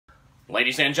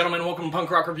Ladies and gentlemen, welcome to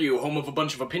Punk Rock Review, home of a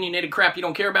bunch of opinionated crap you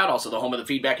don't care about, also the home of the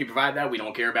feedback you provide that we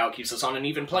don't care about, keeps us on an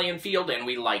even playing field, and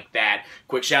we like that.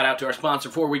 Quick shout out to our sponsor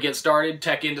before we get started,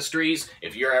 Tech Industries.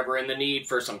 If you're ever in the need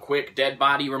for some quick dead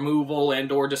body removal and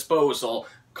or disposal,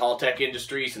 call Tech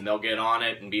Industries and they'll get on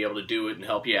it and be able to do it and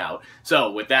help you out.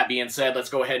 So, with that being said, let's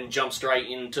go ahead and jump straight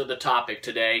into the topic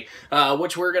today,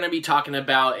 which we're going to be talking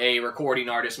about a recording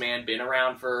artist, man, been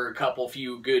around for a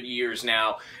few good years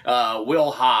now,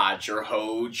 Will Hoge, or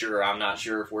Hoge, or I'm not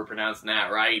sure if we're pronouncing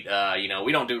that right. You know,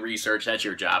 we don't do research, that's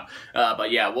your job.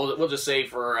 But yeah, we'll just say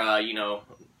for, you know,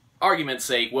 argument's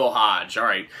sake, Will Hoge.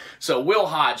 Alright, so Will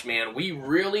Hoge, man, we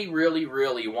really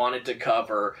wanted to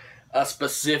cover a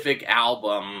specific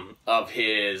album of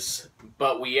his,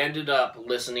 but we ended up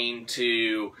listening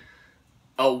to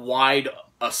a wide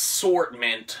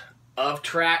assortment of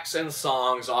tracks and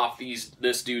songs off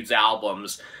this dude's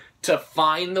albums to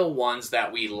find the ones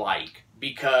that we like.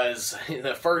 Because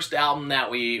the first album that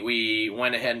we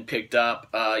went ahead and picked up,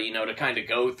 you know, to kind of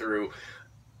go through,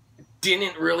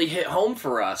 didn't really hit home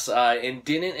for us, and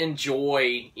didn't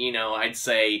enjoy, you know, I'd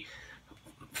say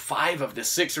 5 of the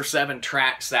 6 or 7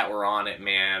 tracks that were on it,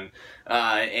 man.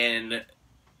 And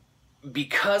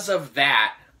because of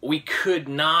that, we could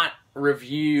not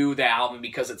review the album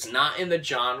because it's not in the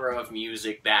genre of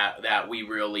music that we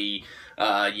really,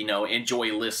 you know,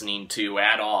 enjoy listening to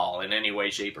at all in any way,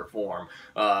 shape, or form.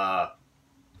 But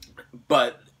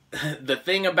the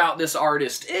thing about this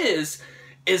artist is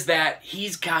that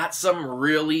he's got some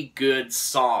really good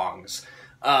songs.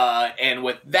 And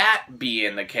with that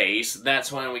being the case,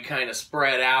 that's when we kind of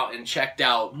spread out and checked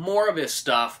out more of his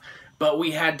stuff, but we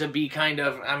had to be kind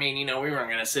of, I mean, you know, we weren't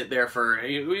going to sit there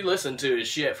we listened to his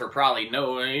shit for probably,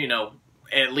 you know,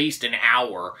 at least an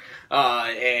hour,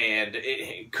 and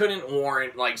it couldn't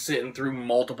warrant, like, sitting through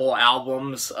multiple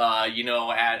albums, you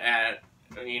know,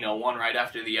 you know, one right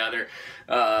after the other,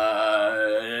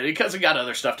 because we got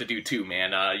other stuff to do too,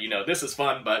 man. You know, this is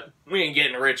fun, but we ain't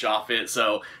getting rich off it,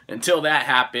 so until that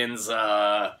happens,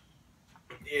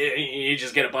 you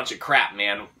just get a bunch of crap,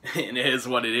 man, and it is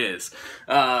what it is.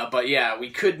 But yeah, we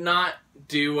could not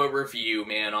do a review,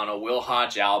 man, on a Will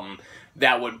Hoge album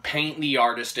that would paint the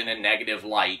artist in a negative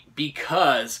light,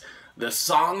 because the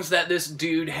songs that this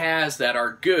dude has that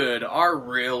are good are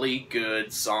really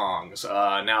good songs.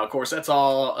 Now, of course, that's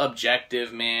all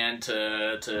objective, man,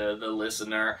 to the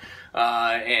listener.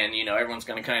 And, you know, everyone's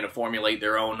going to kind of formulate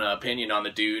their own opinion on the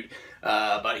dude.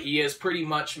 But he is pretty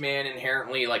much, man,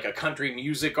 inherently like a country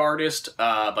music artist.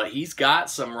 But he's got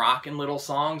some rockin' little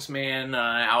songs, man,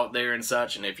 out there and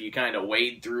such. And if you kind of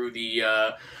wade through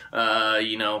the,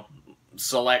 you know,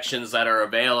 selections that are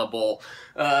available,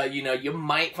 you know, you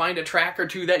might find a track or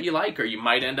two that you like, or you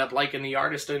might end up liking the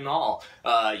artist and all.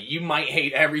 You might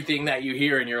hate everything that you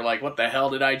hear and you're like, what the hell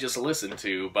did I just listen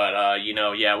to? But, you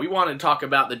know, yeah, we wanted to talk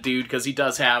about the dude because he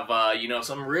does have, you know,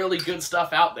 some really good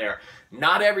stuff out there.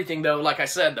 Not everything, though. Like I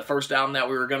said, the first album that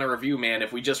we were going to review, man,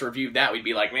 if we just reviewed that, we'd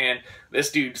be like, man,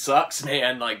 this dude sucks,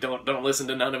 man. Like, don't listen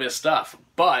to none of his stuff.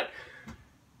 But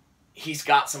he's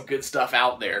got some good stuff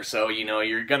out there, so, you know,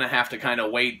 you're gonna have to kind of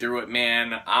wade through it,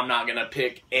 man. I'm not gonna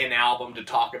pick an album to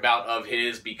talk about of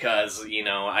his because, you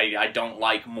know, I don't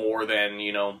like more than,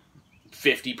 you know,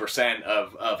 50%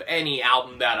 of any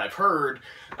album that I've heard,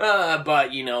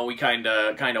 but, you know, we kind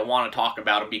of want to talk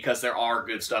about them because there are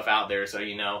good stuff out there, so,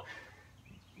 you know,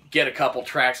 get a couple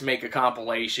tracks, make a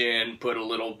compilation, put a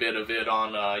little bit of it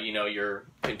on, you know, your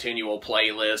continual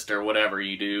playlist or whatever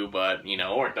you do, but, you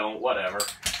know, or don't, whatever.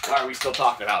 Why are we still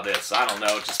talking about this? I don't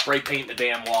know. Just spray paint the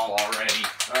damn wall already.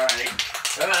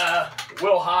 Alright.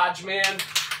 Will Hoge, man.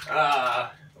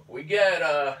 We get,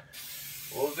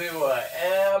 we'll do a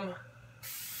M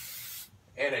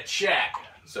and a check.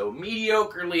 So,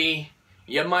 mediocrely,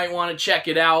 you might want to check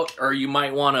it out, or you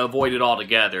might want to avoid it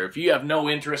altogether. If you have no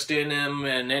interest in him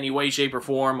in any way, shape, or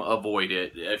form, avoid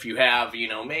it. If you have, you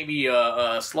know, maybe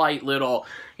a slight little,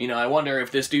 you know, I wonder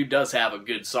if this dude does have a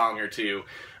good song or two,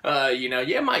 you know,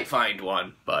 you might find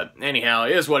one. But anyhow,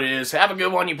 it is what it is. Have a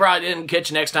good one. You probably didn't.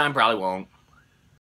 Catch you next time. Probably won't.